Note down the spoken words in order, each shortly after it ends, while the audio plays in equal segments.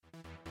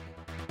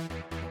Well,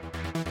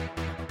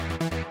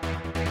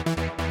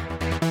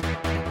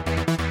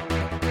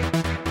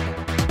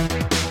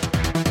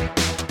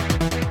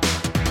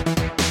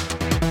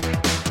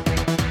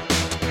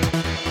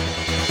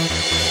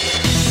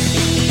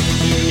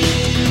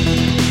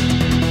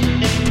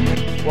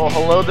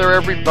 hello there,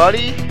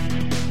 everybody.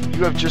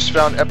 You have just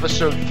found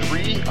episode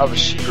 3 of A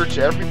Secret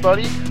to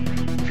Everybody.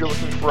 If you're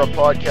looking for a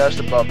podcast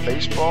about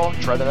baseball,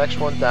 try the next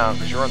one down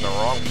because you're in the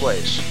wrong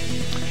place.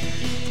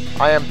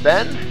 I am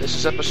Ben. This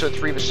is episode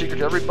 3 of A Secret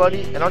to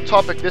Everybody, and our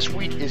topic this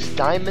week is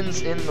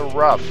Diamonds in the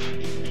Rough.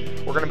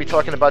 We're going to be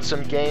talking about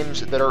some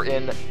games that are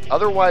in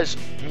otherwise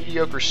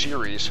mediocre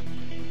series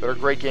that are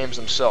great games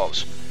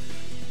themselves.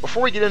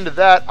 Before we get into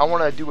that, I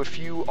want to do a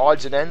few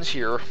odds and ends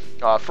here.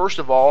 First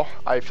of all,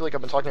 I feel like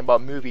I've been talking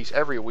about movies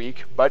every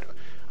week, but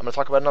I'm going to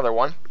talk about another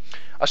one.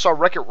 I saw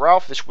Wreck-It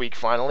Ralph this week,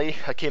 finally.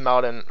 It came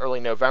out in early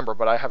November,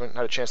 but I haven't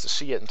had a chance to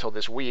see it until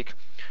this week.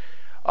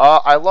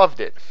 I loved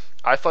it.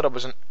 I thought it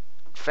was a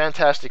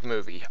fantastic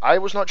movie. I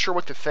was not sure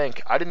what to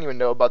think. I didn't even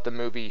know about the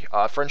movie.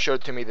 A friend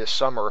showed it to me this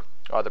summer,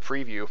 the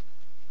preview,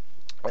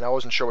 and I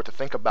wasn't sure what to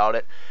think about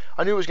it.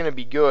 I knew it was going to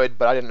be good,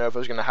 but I didn't know if it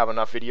was going to have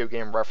enough video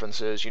game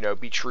references,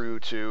 be true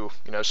to,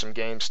 some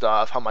game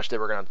stuff, how much they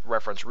were going to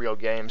reference real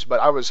games,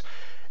 but I was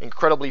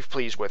incredibly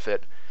pleased with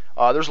it.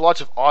 There's lots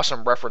of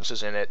awesome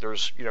references in it.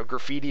 There's,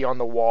 graffiti on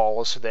the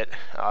walls that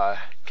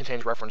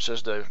contains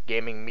references to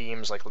gaming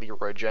memes like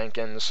Leroy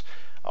Jenkins,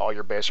 All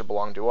Your Bases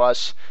Belong to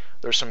Us.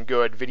 There's some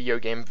good video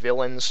game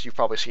villains you've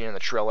probably seen in the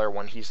trailer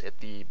when he's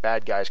at the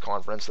Bad Guys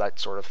Conference, that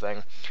sort of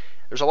thing.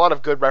 There's a lot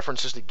of good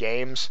references to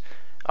games.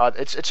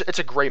 It's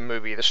a great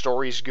movie. The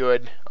story's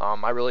good.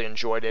 I really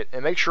enjoyed it.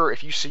 And make sure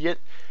if you see it,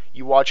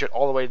 you watch it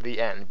all the way to the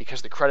end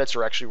because the credits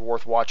are actually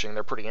worth watching.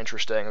 They're pretty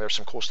interesting. There's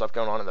some cool stuff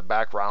going on in the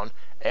background,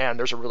 and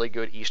there's a really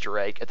good Easter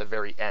egg at the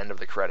very end of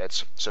the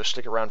credits. So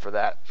stick around for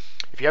that.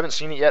 If you haven't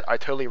seen it yet, I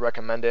totally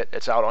recommend it.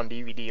 It's out on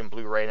DVD and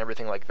Blu-ray and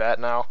everything like that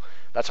now.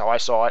 That's how I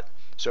saw it.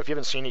 So if you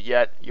haven't seen it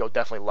yet, you'll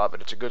definitely love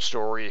it. It's a good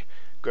story,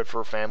 good for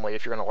a family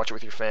if you're going to watch it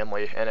with your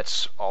family, and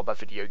it's all about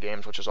video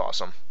games, which is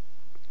awesome.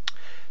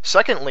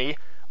 Secondly,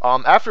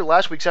 after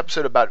last week's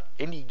episode about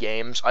indie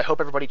games, I hope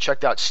everybody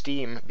checked out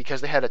Steam because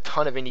they had a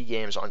ton of indie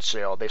games on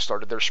sale. They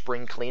started their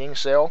spring cleaning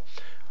sale,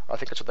 I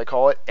think that's what they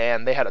call it,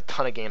 and they had a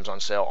ton of games on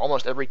sale.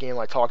 Almost every game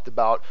I talked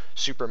about,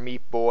 Super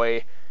Meat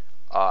Boy,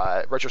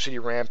 Retro City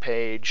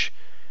Rampage,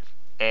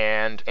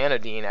 and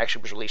Anodyne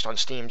actually was released on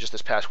Steam just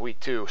this past week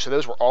too. So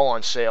those were all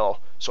on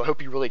sale. So I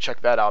hope you really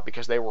check that out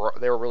because they were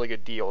really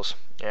good deals,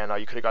 and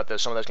you could have got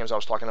some of those games I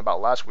was talking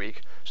about last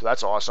week. So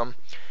that's awesome.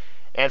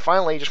 And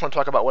finally, just want to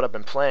talk about what I've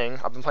been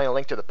playing. I've been playing A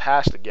Link to the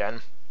Past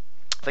again.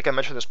 I think I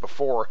mentioned this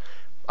before.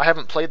 I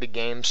haven't played the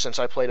game since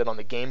I played it on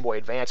the Game Boy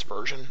Advance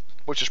version,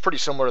 which is pretty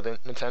similar to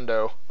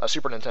the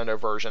Super Nintendo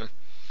version.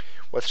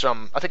 With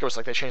some, I think it was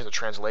like they changed the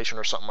translation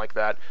or something like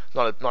that.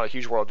 Not a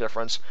huge world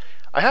difference.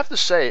 I have to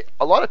say,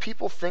 a lot of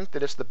people think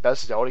that it's the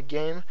best Zelda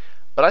game,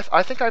 but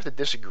I think I have to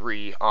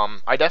disagree.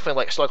 I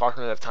definitely still like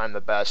Ocarina of Time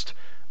the best,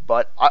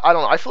 but I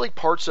don't know. I feel like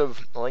parts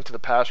of A Link to the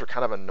Past are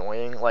kind of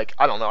annoying.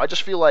 I don't know. I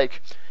just feel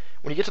like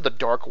when you get to the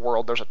Dark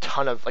World, there's a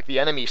ton of, the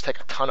enemies take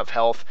a ton of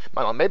health.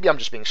 I don't know, maybe I'm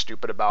just being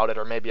stupid about it,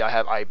 or maybe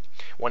I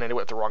went into it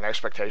with the wrong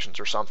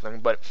expectations or something,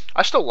 but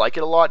I still like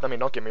it a lot. I mean,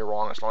 don't get me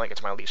wrong, it's not like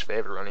it's my least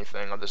favorite or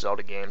anything of the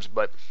Zelda games,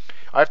 but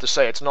I have to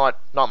say it's not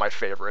my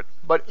favorite,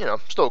 but,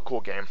 still a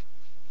cool game.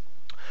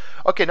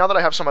 Okay, now that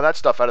I have some of that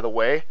stuff out of the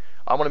way,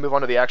 I want to move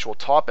on to the actual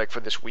topic for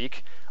this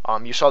week.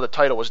 You saw the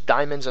title was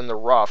Diamonds in the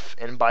Rough,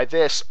 and by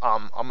this,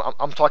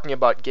 I'm talking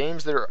about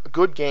games that are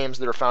good games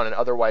that are found in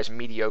otherwise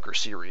mediocre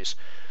series.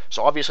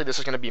 So obviously this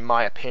is going to be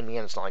my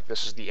opinion. It's not like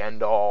this is the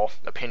end-all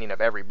opinion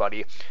of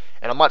everybody.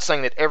 And I'm not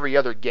saying that every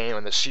other game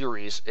in the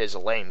series is a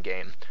lame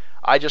game.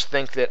 I just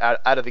think that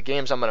out of the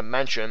games I'm going to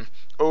mention,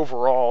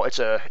 overall it's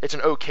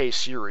an okay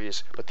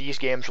series, but these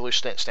games really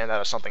stand out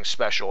as something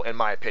special, in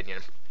my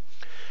opinion.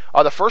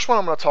 The first one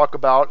I'm going to talk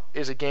about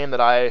is a game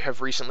that I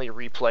have recently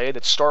replayed.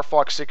 It's Star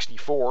Fox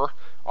 64,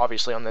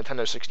 obviously on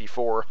Nintendo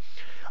 64.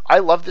 I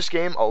love this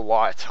game a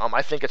lot.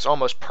 I think it's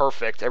almost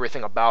perfect,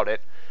 everything about it.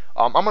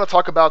 I'm going to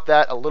talk about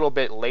that a little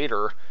bit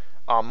later,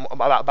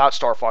 about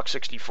Star Fox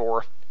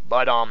 64,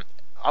 but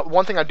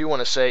one thing I do want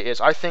to say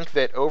is I think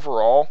that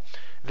overall,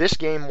 this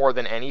game more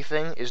than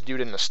anything is due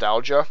to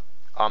nostalgia.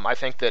 I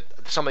think that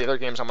some of the other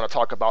games I'm going to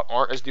talk about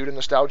aren't as due to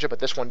nostalgia, but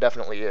this one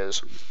definitely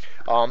is.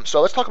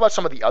 So let's talk about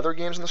some of the other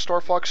games in the Star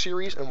Fox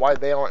series and why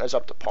they aren't as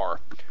up to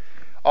par.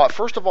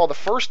 First of all, the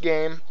first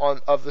game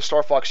of the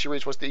Star Fox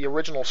series was the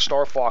original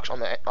Star Fox on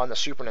the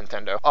Super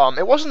Nintendo.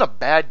 It wasn't a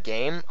bad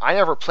game. I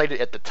never played it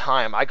at the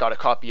time. I got a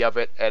copy of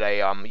it at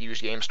a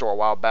used game store a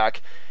while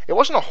back. It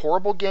wasn't a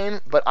horrible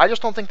game, but I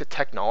just don't think the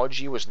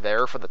technology was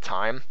there for the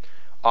time.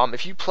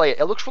 If you play it,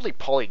 it looks really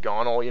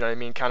polygonal. You know what I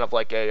mean? Kind of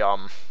like a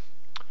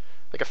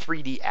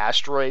 3D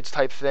asteroids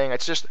type thing. I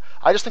just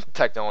think the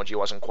technology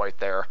wasn't quite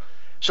there.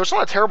 So it's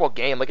not a terrible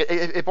game. Like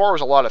it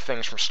borrows a lot of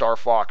things from Star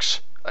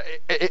Fox.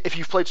 If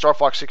you've played Star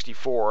Fox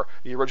 64,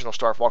 the original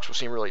Star Fox will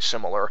seem really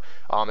similar.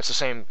 It's the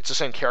same. It's the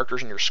same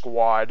characters in your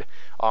squad,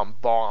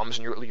 bombs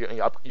and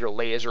your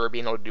laser,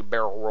 being able to do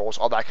barrel rolls,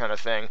 all that kind of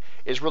thing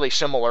is really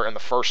similar in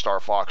the first Star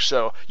Fox.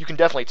 So you can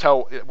definitely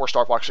tell where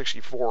Star Fox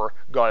 64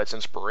 got its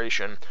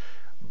inspiration.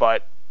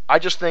 But I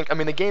just think, I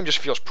mean, the game just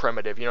feels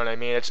primitive. You know what I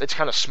mean? It's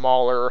kind of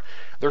smaller.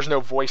 There's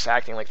no voice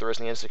acting like there is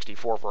in the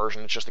N64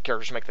 version. It's just the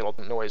characters make little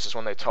noises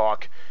when they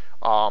talk.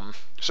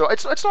 So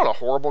it's not a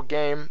horrible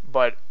game,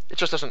 but it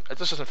just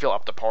doesn't feel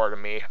up to par to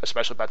me,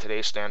 especially by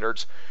today's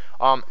standards.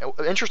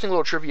 Interesting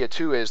little trivia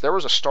too is there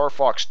was a Star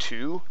Fox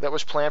 2 that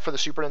was planned for the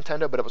Super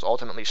Nintendo, but it was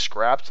ultimately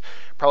scrapped,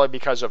 probably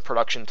because of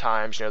production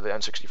times. You know, the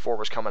N64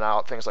 was coming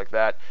out, things like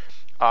that.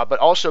 But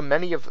also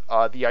many of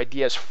the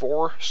ideas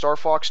for Star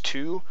Fox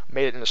 2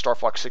 made it into Star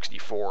Fox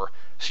 64,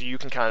 so you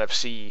can kind of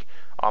see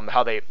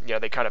how they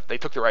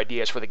took their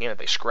ideas for the game that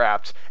they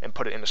scrapped and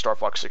put it into Star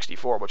Fox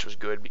 64, which was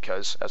good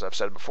because, as I've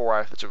said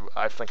before,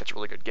 I think it's a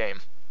really good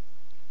game.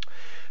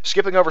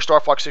 Skipping over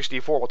Star Fox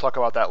 64, we'll talk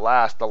about that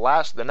last.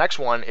 The next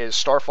one is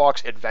Star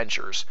Fox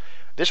Adventures.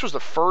 This was the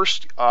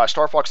first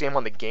Star Fox game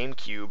on the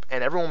GameCube,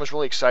 and everyone was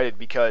really excited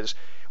because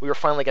we were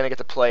finally going to get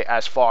to play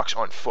as Fox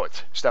on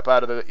foot. Step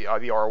out of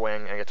the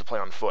R-Wing and get to play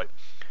on foot.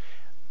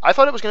 I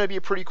thought it was going to be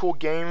a pretty cool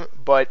game,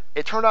 but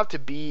it turned out to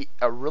be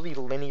a really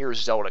linear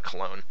Zelda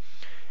clone.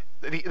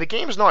 The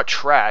game's not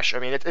trash. I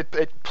mean,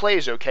 it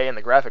plays okay, and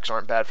the graphics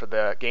aren't bad for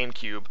the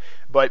GameCube,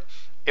 but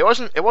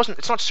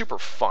it's not super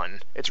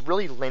fun. It's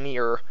really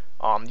linear.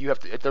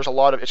 There's a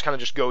lot of, it's kind of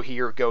just go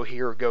here, go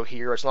here, go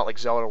here. It's not like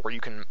Zelda where you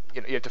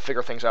have to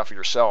figure things out for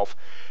yourself.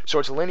 So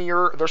it's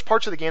linear. There's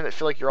parts of the game that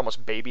feel like you're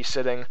almost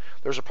babysitting.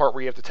 There's a part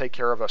where you have to take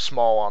care of a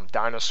small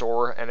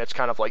dinosaur, and it's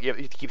kind of like you have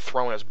to keep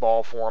throwing his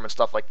ball for him and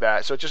stuff like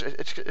that. So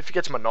it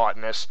gets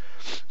monotonous.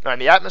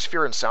 And the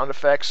atmosphere and sound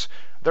effects,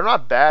 they're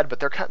not bad, but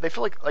they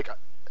feel like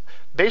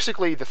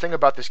basically the thing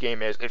about this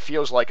game is it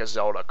feels like a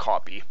Zelda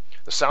copy.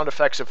 The sound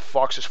effects of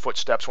Fox's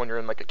footsteps when you're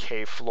in like a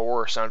cave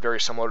floor sound very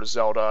similar to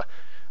Zelda.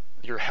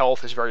 Your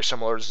health is very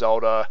similar to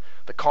Zelda.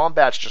 The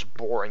combat's just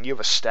boring. You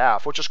have a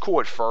staff, which is cool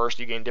at first.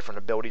 You gain different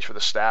abilities for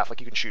the staff, like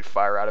you can shoot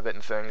fire out of it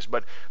and things.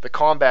 But the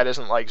combat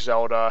isn't like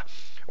Zelda,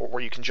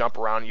 where you can jump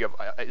around. You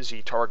have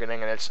Z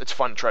targeting, and it's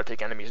fun to try to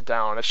take enemies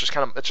down. It's just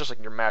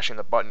like you're mashing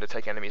the button to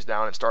take enemies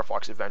down in Star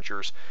Fox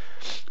Adventures.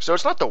 So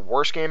it's not the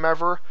worst game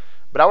ever,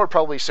 but I would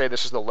probably say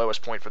this is the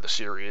lowest point for the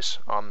series.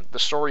 The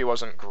story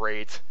wasn't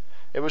great.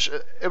 It was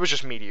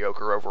just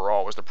mediocre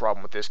overall. Was the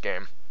problem with this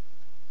game.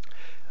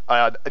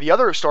 The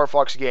other Star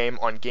Fox game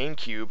on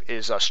GameCube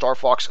is Star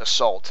Fox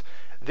Assault.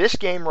 This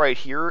game right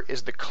here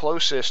is the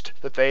closest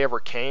that they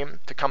ever came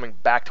to coming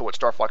back to what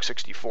Star Fox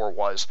 64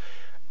 was.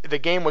 The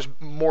game was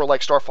more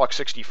like Star Fox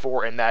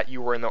 64 in that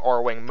you were in the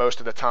R-Wing most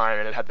of the time,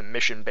 and it had the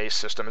mission-based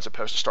system as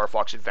opposed to Star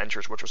Fox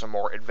Adventures, which was a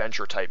more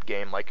adventure-type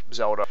game like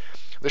Zelda.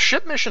 The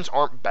ship missions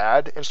aren't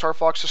bad in Star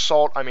Fox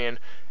Assault. I mean,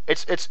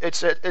 it's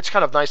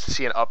kind of nice to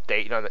see an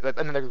update, you know,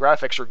 and the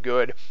graphics are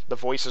good. The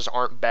voices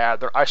aren't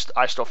bad.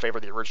 I still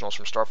favor the originals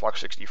from Star Fox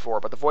 64,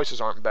 but the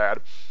voices aren't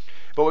bad.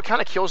 But what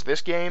kind of kills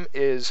this game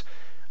is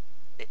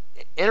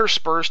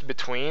interspersed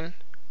between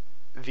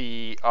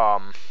the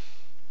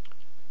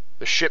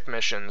ship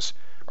missions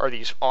are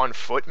these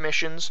on-foot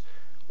missions,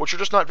 which are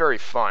just not very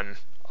fun.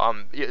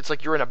 It's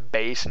like you're in a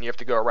base and you have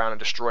to go around and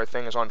destroy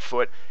things on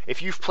foot.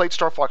 If you've played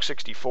Star Fox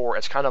 64,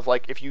 it's kind of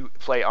like if you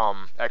play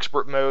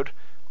expert mode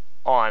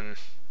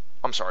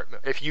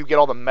if you get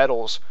all the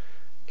medals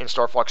in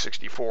Star Fox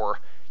 64,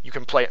 you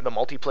can play the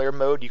multiplayer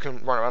mode, you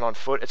can run around on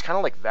foot. It's kind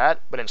of like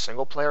that, but in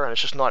single player, and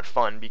it's just not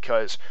fun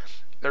because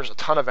there's a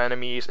ton of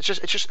enemies. It's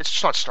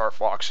just not Star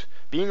Fox.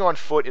 Being on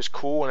foot is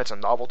cool and it's a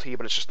novelty,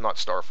 but it's just not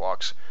Star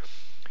Fox.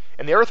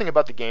 And the other thing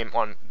about the game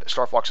on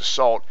Star Fox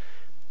Assault,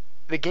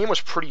 the game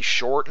was pretty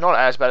short, not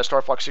as bad as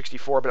Star Fox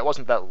 64, but it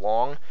wasn't that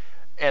long.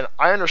 And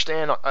I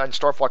understand on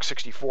Star Fox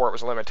 64 it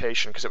was a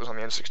limitation because it was on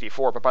the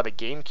N64, but by the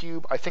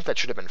GameCube, I think that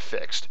should have been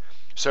fixed.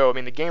 So, I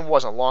mean, the game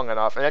wasn't long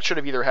enough, and that should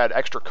have either had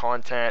extra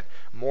content,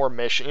 more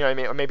mission, you know what I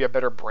mean, or maybe a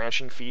better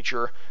branching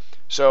feature.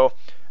 So,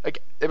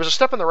 it was a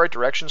step in the right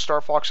direction, Star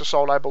Fox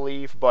Assault, I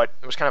believe, but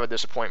it was kind of a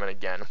disappointment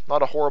again.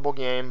 Not a horrible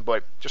game,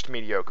 but just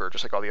mediocre,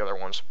 just like all the other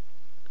ones.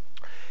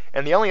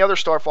 And the only other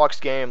Star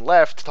Fox game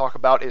left to talk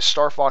about is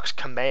Star Fox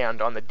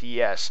Command on the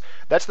DS.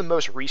 That's the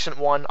most recent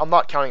one. I'm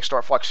not counting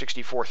Star Fox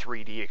 64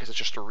 3D because it's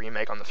just a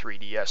remake on the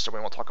 3DS, so we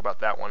won't talk about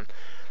that one.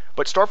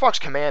 But Star Fox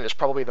Command is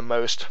probably the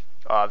most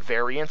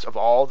variant of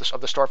all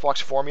of the Star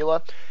Fox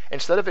formula.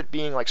 Instead of it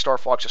being like Star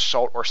Fox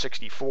Assault or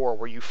 64,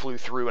 where you flew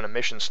through in a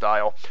mission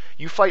style,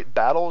 you fight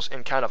battles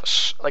in kind of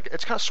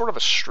it's kind of sort of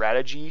a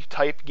strategy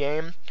type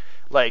game.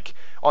 Like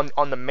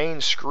on the main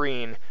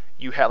screen,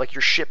 you have like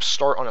your ships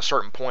start on a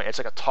certain point. It's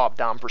like a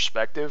top-down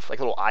perspective, like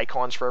little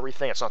icons for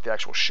everything. It's not the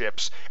actual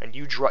ships, and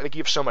you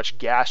have so much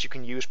gas you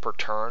can use per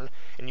turn,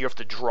 and you have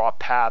to draw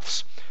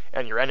paths,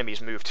 and your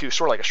enemies move too,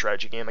 sort of like a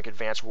strategy game, like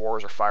Advance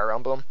Wars or Fire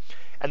Emblem.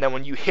 And then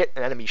when you hit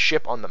an enemy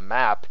ship on the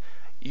map,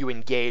 you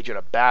engage in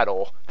a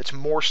battle that's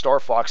more Star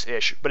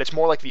Fox-ish, but it's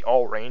more like the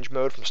all-range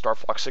mode from Star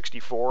Fox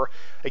 64.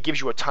 It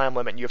gives you a time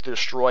limit, and you have to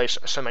destroy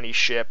so many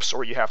ships,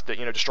 or you have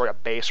to, destroy a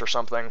base or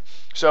something.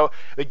 So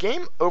the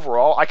game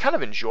overall, I kind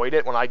of enjoyed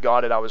it when I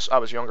got it. I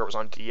was younger. It was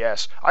on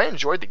DS. I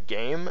enjoyed the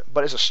game,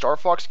 but as a Star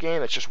Fox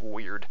game, it's just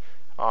weird.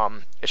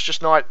 It's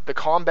just not, the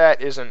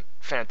combat isn't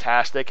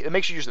fantastic. It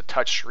makes you use the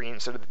touch screen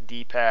instead of the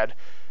D-pad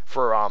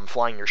for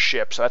flying your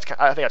ship, so I think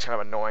that's kind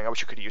of annoying. I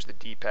wish you could use the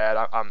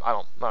D-pad. I'm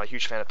not a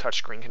huge fan of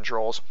touchscreen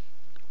controls,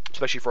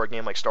 especially for a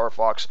game like Star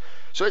Fox.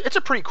 So it's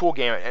a pretty cool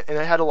game, and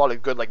it had a lot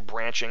of good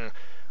branching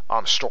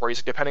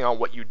stories. Depending on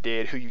what you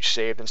did, who you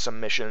saved in some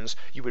missions,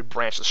 you would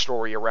branch the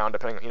story around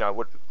depending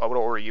what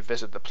order you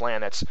visit the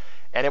planets,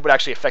 and it would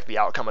actually affect the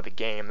outcome of the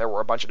game. There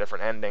were a bunch of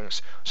different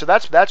endings, so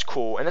that's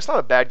cool, and it's not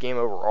a bad game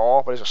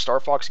overall. But as a Star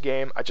Fox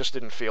game, I just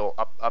didn't feel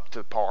up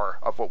to par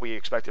of what we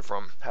expected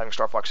from having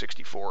Star Fox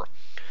 64.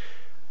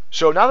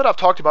 So now that I've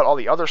talked about all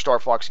the other Star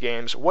Fox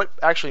games, what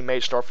actually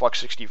made Star Fox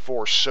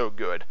 64 so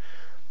good?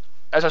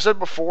 As I said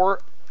before,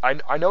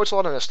 I know it's a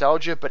lot of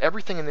nostalgia, but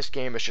everything in this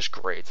game is just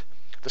great.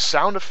 The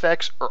sound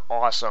effects are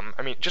awesome.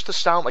 I mean, just the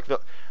sound, like the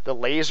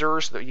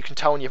lasers, you can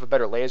tell when you have a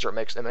better laser, it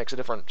makes a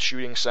different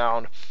shooting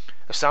sound.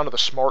 The sound of the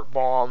smart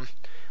bomb.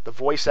 The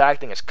voice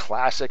acting is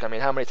classic. I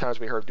mean, how many times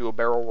we heard dual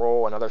barrel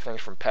roll and other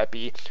things from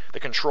Peppy? The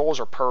controls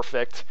are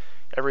perfect.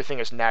 Everything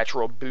is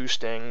natural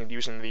boosting,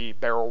 using the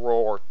barrel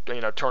roll or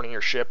turning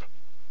your ship.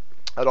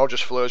 It all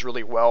just flows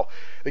really well.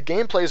 The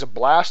gameplay is a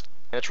blast,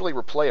 and it's really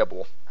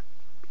replayable.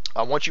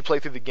 Once you play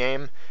through the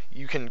game,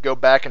 you can go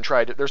back and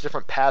try. There's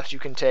different paths you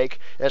can take,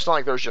 and it's not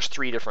like there's just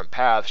 3 different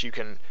paths. You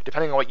can,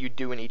 depending on what you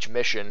do in each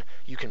mission,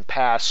 you can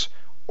pass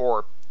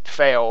or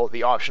fail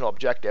the optional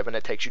objective, and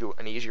it takes you to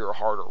an easier or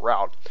harder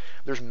route.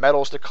 There's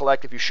medals to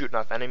collect if you shoot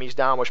enough enemies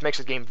down, which makes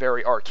the game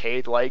very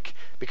arcade-like,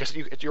 because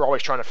you're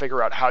always trying to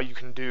figure out how you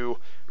can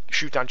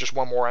shoot down just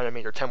one more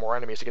enemy or 10 more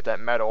enemies to get that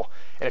medal.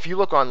 And if you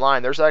look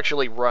online, there's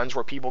actually runs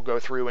where people go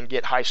through and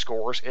get high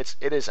scores.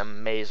 It is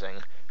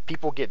amazing.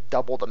 People get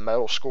double the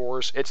medal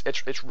scores.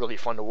 It's really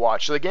fun to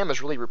watch. So the game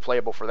is really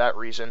replayable for that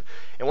reason.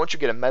 And once you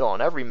get a medal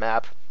on every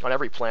map, on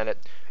every planet,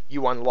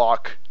 you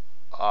unlock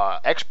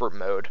expert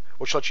mode,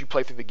 which lets you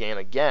play through the game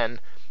again,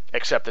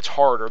 except it's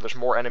harder. There's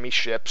more enemy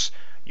ships.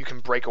 You can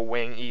break a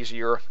wing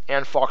easier,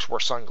 and Fox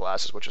wears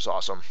sunglasses, which is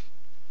awesome.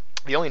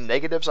 The only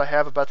negatives I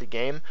have about the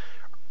game,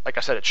 like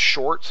I said, it's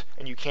short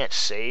and you can't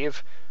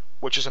save,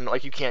 which isn't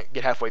like you can't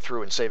get halfway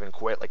through and save and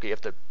quit. Like you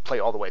have to play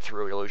all the way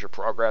through, you lose your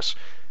progress.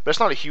 But it's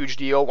not a huge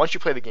deal. Once you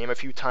play the game a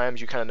few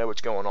times, you kind of know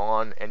what's going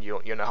on, and you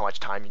know how much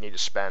time you need to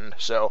spend.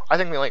 So I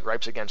think the only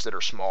gripes against it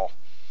are small.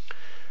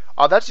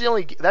 That's the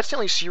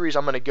only series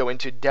I'm going to go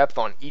into depth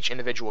on each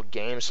individual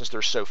game, since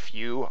there's so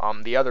few.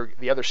 The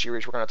other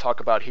series we're going to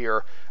talk about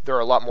here, there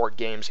are a lot more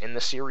games in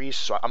the series,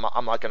 so I'm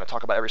not going to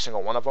talk about every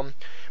single one of them.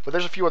 But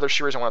there's a few other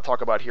series I want to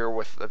talk about here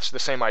with the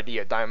same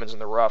idea, Diamonds in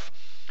the Rough.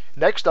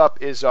 Next up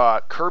is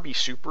Kirby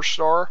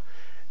Superstar.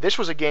 This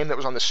was a game that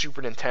was on the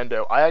Super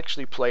Nintendo. I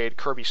actually played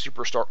Kirby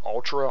Superstar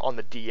Ultra on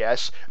the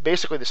DS.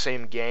 Basically the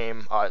same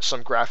game,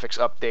 some graphics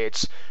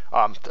updates,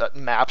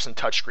 maps and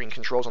touchscreen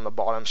controls on the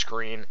bottom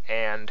screen,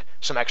 and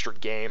some extra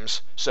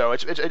games. So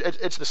it's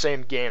the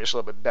same game, just a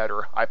little bit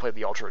better. I played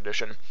the Ultra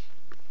Edition.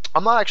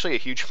 I'm not actually a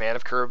huge fan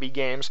of Kirby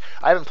games.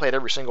 I haven't played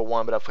every single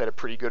one, but I've played a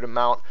pretty good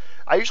amount.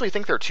 I usually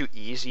think they're too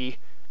easy,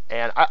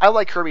 and I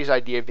like Kirby's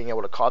idea of being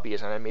able to copy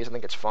his enemies. I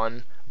think it's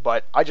fun.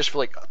 But I just feel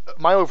like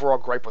my overall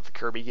gripe with the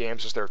Kirby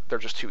games is they're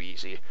just too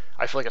easy.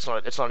 I feel like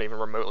it's not even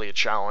remotely a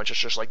challenge. It's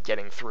just like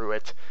getting through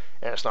it,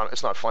 and it's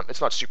not fun.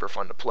 It's not super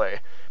fun to play.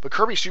 But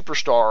Kirby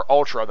Superstar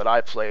Ultra that I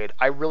played,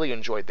 I really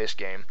enjoyed this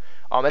game.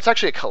 It's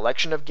actually a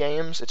collection of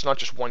games. It's not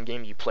just one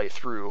game you play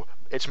through.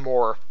 It's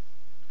more.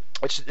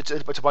 It's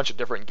a bunch of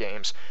different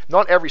games.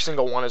 Not every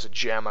single one is a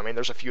gem. I mean,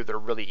 there's a few that are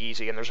really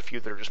easy, and there's a few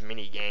that are just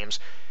mini games.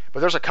 But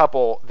there's a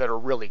couple that are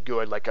really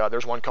good. Like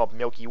there's one called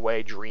Milky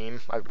Way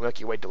Dream,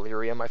 Milky Way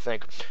Delirium, I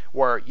think,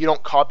 where you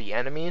don't copy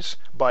enemies,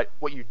 but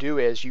what you do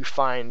is you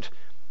find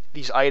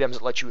these items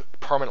that let you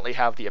permanently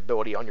have the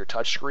ability on your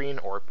touchscreen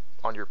or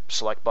on your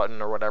select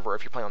button or whatever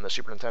if you're playing on the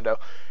Super Nintendo,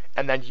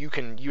 and then you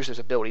can use those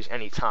abilities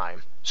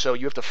anytime. So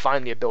you have to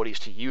find the abilities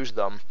to use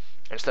them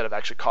instead of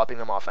actually copying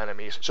them off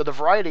enemies. So the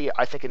variety,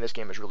 I think, in this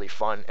game is really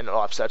fun, and it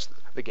offsets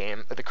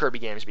the Kirby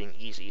games being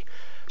easy.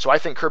 So I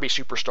think Kirby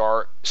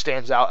Superstar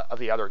stands out of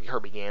the other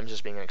Kirby games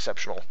as being an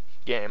exceptional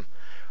game.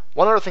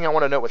 One other thing I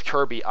want to note with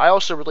Kirby, I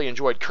also really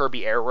enjoyed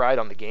Kirby Air Ride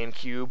on the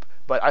GameCube,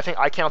 but I think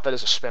I count that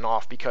as a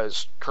spin-off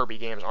because Kirby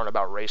games aren't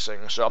about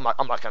racing, so I'm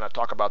not going to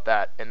talk about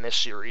that in this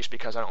series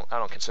because I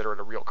don't consider it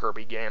a real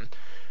Kirby game.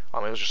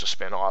 It was just a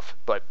spin-off,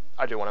 but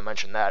I do want to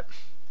mention that.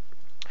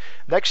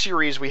 Next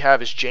series we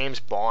have is James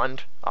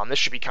Bond. This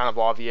should be kind of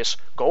obvious.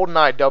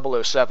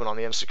 GoldenEye 007 on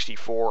the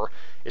N64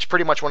 is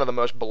pretty much one of the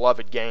most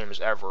beloved games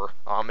ever.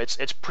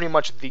 It's pretty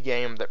much the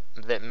game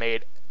that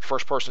made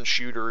first-person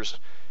shooters,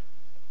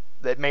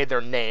 that made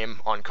their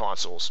name on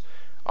consoles.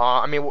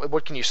 I mean,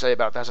 what can you say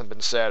about it that hasn't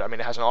been said? I mean,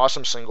 it has an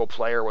awesome single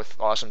player with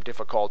awesome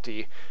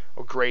difficulty,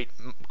 a great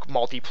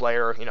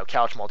multiplayer,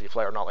 couch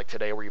multiplayer, not like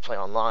today where you play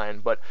online,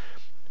 but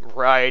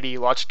variety,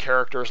 lots of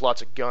characters,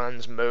 lots of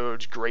guns,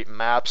 modes, great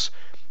maps.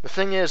 The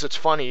thing is, it's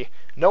funny,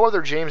 no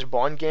other James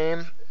Bond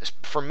game,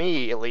 for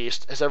me at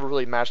least, has ever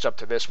really matched up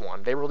to this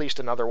one. They released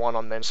another one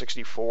on the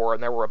N64,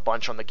 and there were a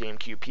bunch on the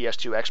GameCube,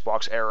 PS2,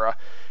 Xbox era.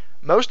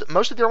 Most of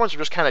the other ones are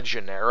just kind of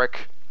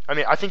generic. I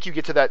mean, I think you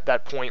get to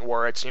that point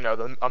where it's,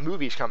 a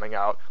movie's coming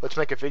out, let's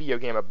make a video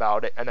game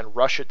about it, and then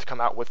rush it to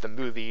come out with the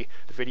movie.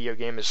 The video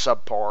game is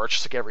subpar, it's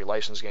just like every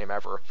licensed game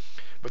ever.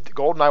 But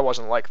GoldenEye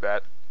wasn't like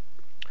that.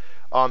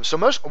 So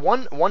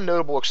one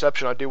notable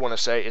exception I do want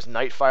to say is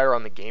Nightfire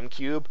on the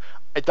GameCube.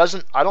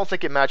 I don't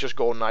think it matches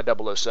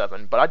GoldenEye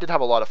 007, but I did have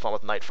a lot of fun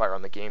with Nightfire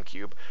on the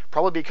GameCube.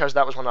 Probably because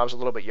that was when I was a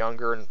little bit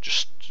younger and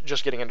just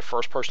getting into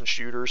first-person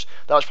shooters.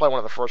 That was probably one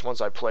of the first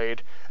ones I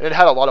played, and it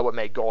had a lot of what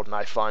made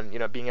GoldenEye fun.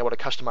 Being able to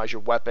customize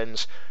your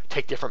weapons,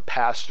 take different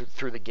paths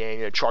through the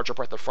game, charge up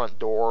right at the front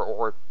door,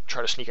 or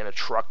try to sneak in a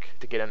truck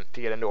to get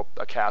into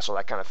a castle,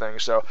 that kind of thing.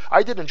 So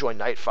I did enjoy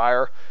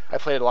Nightfire. I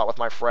played it a lot with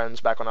my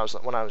friends back when I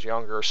was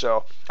younger.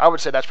 So I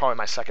would say that's probably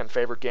my second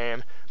favorite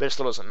game, but it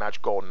still doesn't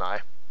match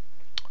GoldenEye.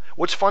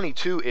 What's funny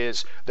too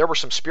is there were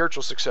some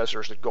spiritual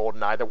successors to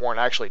GoldenEye that weren't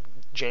actually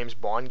James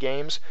Bond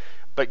games,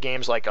 but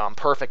games like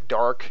Perfect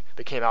Dark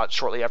that came out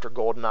shortly after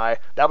GoldenEye.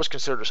 That was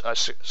considered a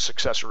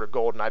successor to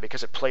GoldenEye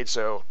because it played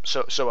so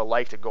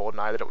alike to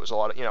GoldenEye that it was a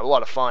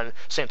lot of fun,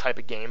 same type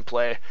of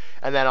gameplay.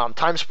 And then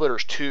Time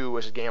Splitters 2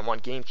 was a game on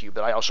GameCube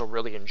that I also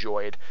really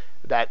enjoyed.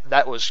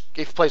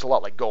 It plays a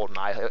lot like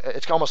GoldenEye.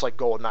 It's almost like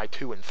GoldenEye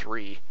 2 and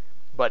 3,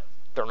 but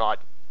they're not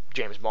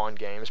James Bond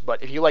games.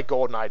 But if you like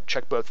GoldenEye,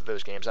 check both of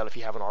those games out if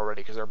you haven't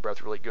already, because they're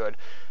both really good.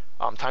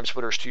 Time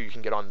Splitters 2 you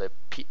can get on the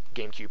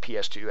GameCube,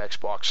 PS2,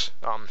 Xbox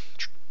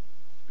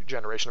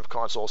generation of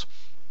consoles.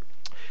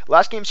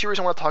 Last game series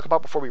I want to talk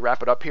about before we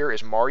wrap it up here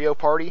is Mario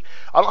Party.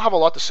 I don't have a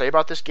lot to say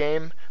about this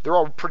game. They're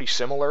all pretty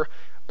similar,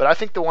 but I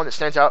think the one that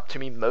stands out to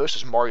me most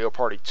is Mario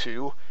Party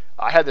 2.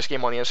 I had this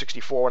game on the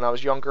N64 when I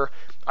was younger.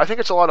 I think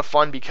it's a lot of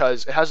fun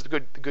because it has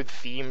good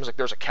themes. Like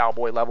there's a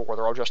cowboy level where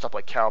they're all dressed up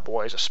like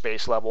cowboys, a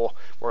space level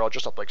where they're all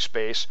dressed up like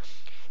space.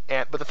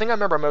 But the thing I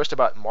remember most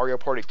about Mario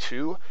Party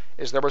 2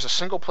 is there was a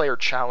single-player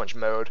challenge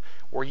mode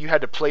where you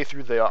had to play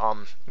through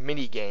the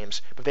mini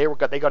games, but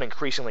they got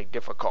increasingly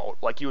difficult.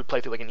 Like you would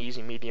play through like an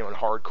easy, medium, and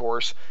hard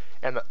course,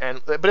 but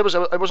it was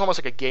almost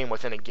like a game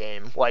within a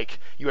game. Like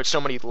you had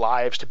so many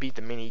lives to beat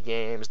the mini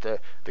games. The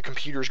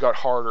computers got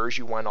harder as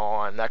you went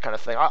on, that kind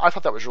of thing. I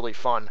thought that was really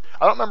fun.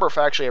 I don't remember if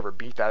I actually ever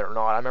beat that or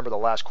not. I remember the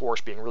last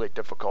course being really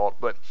difficult,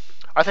 but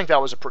I think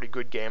that was a pretty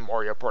good game,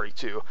 Mario Party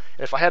 2.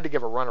 And if I had to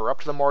give a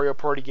runner-up to the Mario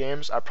Party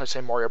games, I'd probably say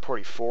Mario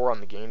Party 4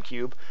 on the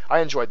GameCube. I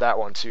enjoyed that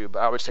one too, but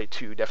I would say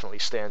 2 definitely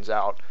stands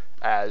out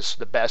as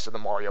the best of the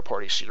Mario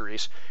Party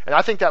series. And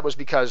I think that was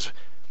because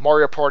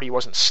Mario Party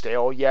wasn't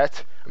stale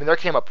yet. I mean, there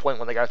came a point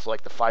when they got to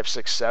like the 5,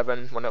 6,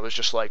 7 when it was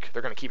just like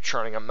they're going to keep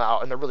churning them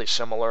out, and they're really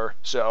similar.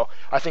 So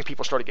I think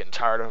people started getting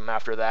tired of them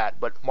after that.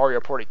 But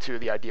Mario Party 2,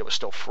 the idea was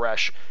still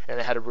fresh,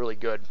 and it had a really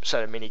good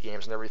set of mini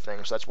games and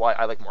everything. So that's why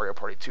I like Mario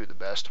Party 2 the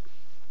best.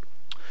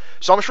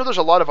 So I'm sure there's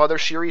a lot of other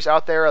series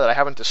out there that I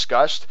haven't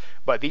discussed,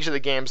 but these are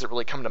the games that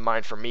really come to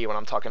mind for me when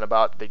I'm talking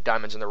about the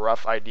Diamonds in the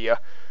Rough idea.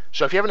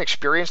 So if you haven't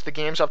experienced the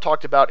games I've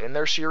talked about in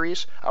their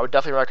series, I would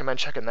definitely recommend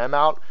checking them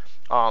out.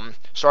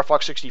 Star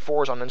Fox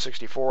 64 is on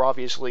N64,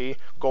 obviously.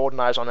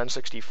 GoldenEye is on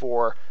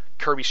N64.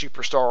 Kirby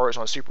Superstar is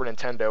on Super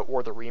Nintendo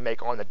or the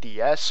remake on the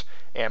DS.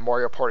 And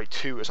Mario Party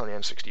 2 is on the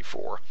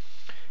N64.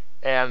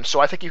 And so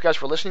I thank you guys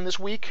for listening this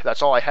week.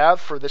 That's all I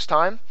have for this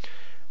time.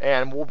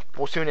 And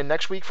we'll tune in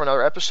next week for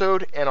another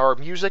episode. And our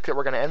music that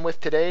we're going to end with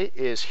today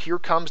is Here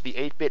Comes the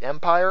 8-Bit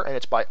Empire, and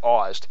it's by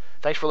Ozd.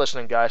 Thanks for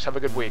listening, guys. Have a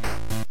good week.